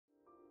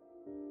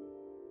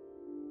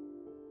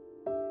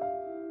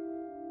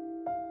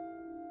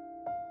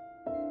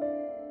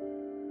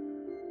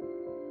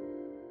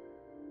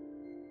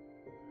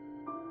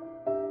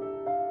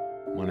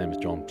name is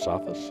John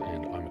Psathas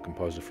and I'm a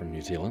composer from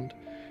New Zealand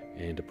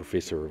and a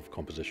professor of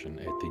composition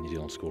at the New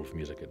Zealand School of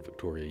Music at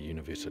Victoria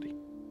University.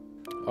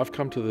 I've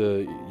come to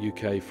the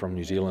UK from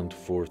New Zealand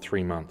for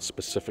 3 months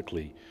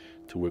specifically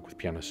to work with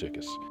Piano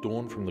Circus.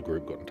 Dawn from the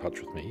group got in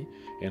touch with me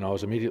and I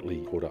was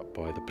immediately caught up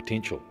by the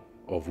potential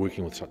of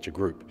working with such a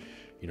group.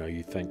 You know,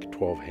 you think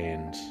 12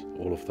 hands,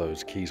 all of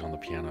those keys on the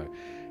piano,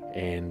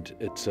 and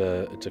it's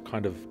a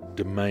kind of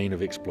domain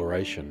of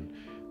exploration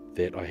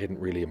that I hadn't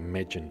really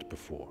imagined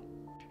before.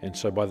 And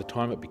so by the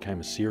time it became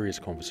a serious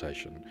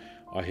conversation,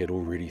 I had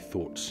already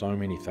thought so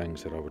many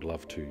things that I would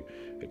love to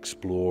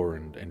explore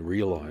and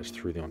realise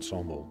through the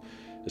ensemble,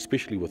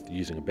 especially with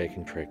using a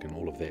backing track and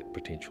all of that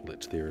potential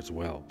that's there as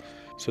well.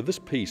 So this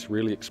piece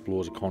really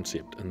explores a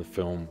concept in the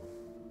film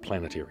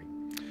Planetary.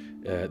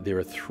 There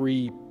are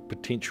 3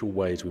 potential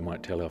ways we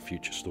might tell our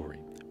future story.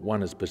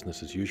 One is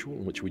business as usual,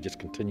 in which we just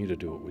continue to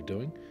do what we're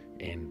doing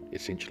and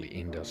essentially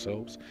end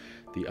ourselves.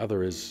 The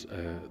other is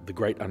the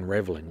great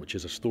unravelling, which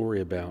is a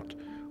story about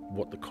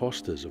what the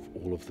cost is of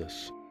all of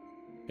this.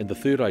 And the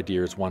third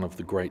idea is one of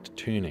the great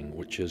turning,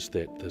 which is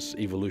that this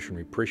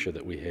evolutionary pressure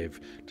that we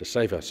have to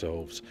save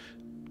ourselves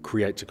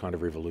creates a kind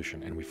of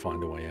revolution and we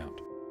find a way out.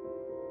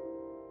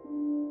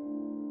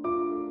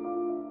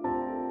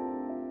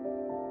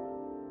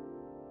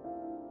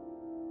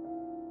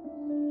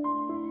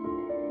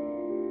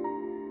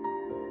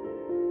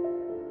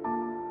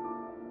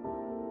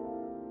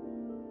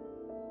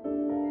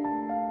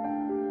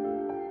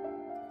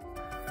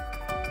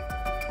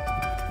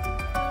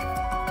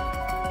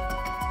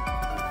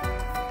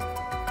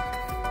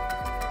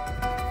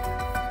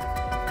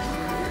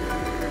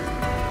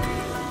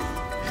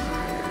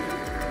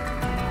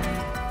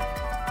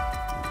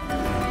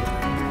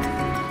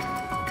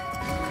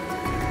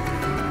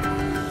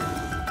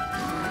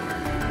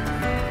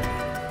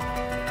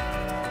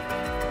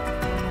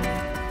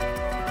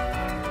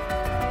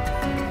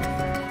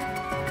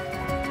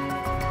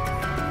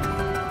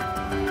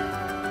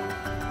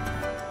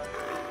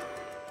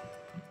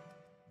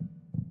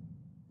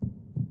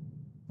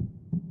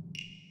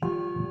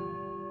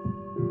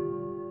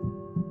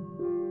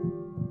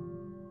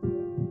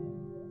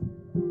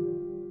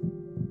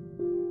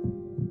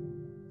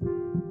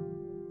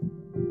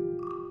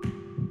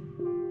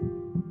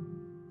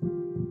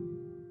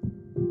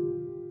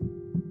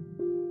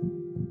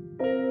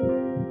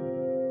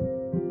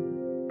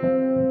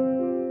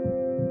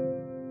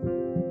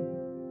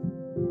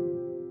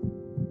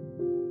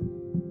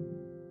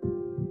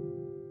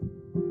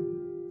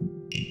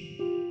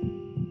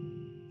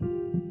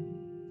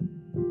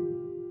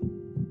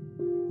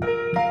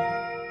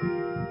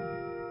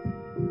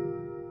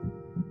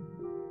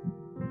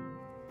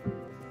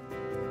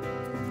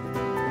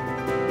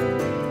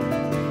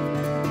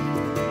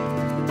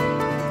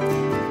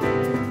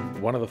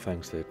 One of the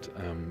things that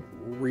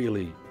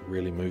really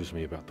moves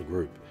me about the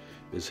group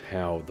is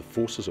how the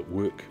forces at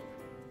work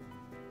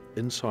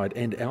inside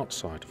and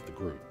outside of the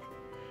group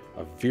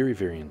are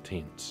very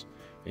intense,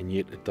 and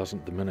yet it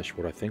doesn't diminish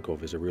what I think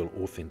of as a real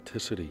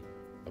authenticity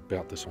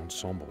about this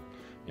ensemble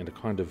and a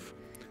kind of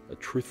a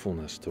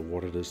truthfulness to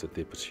what it is that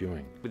they're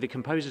pursuing. The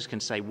composers can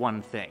say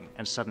one thing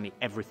and suddenly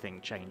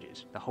everything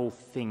changes. The whole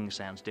thing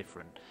sounds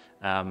different.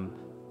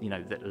 You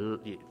know,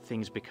 that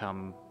things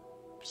become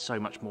so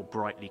much more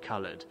brightly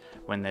coloured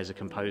when there's a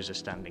composer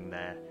standing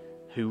there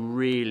who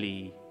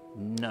really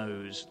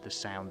knows the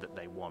sound that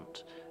they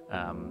want.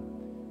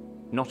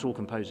 Not all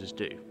composers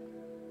do,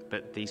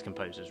 but these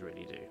composers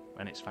really do,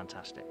 and it's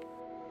fantastic.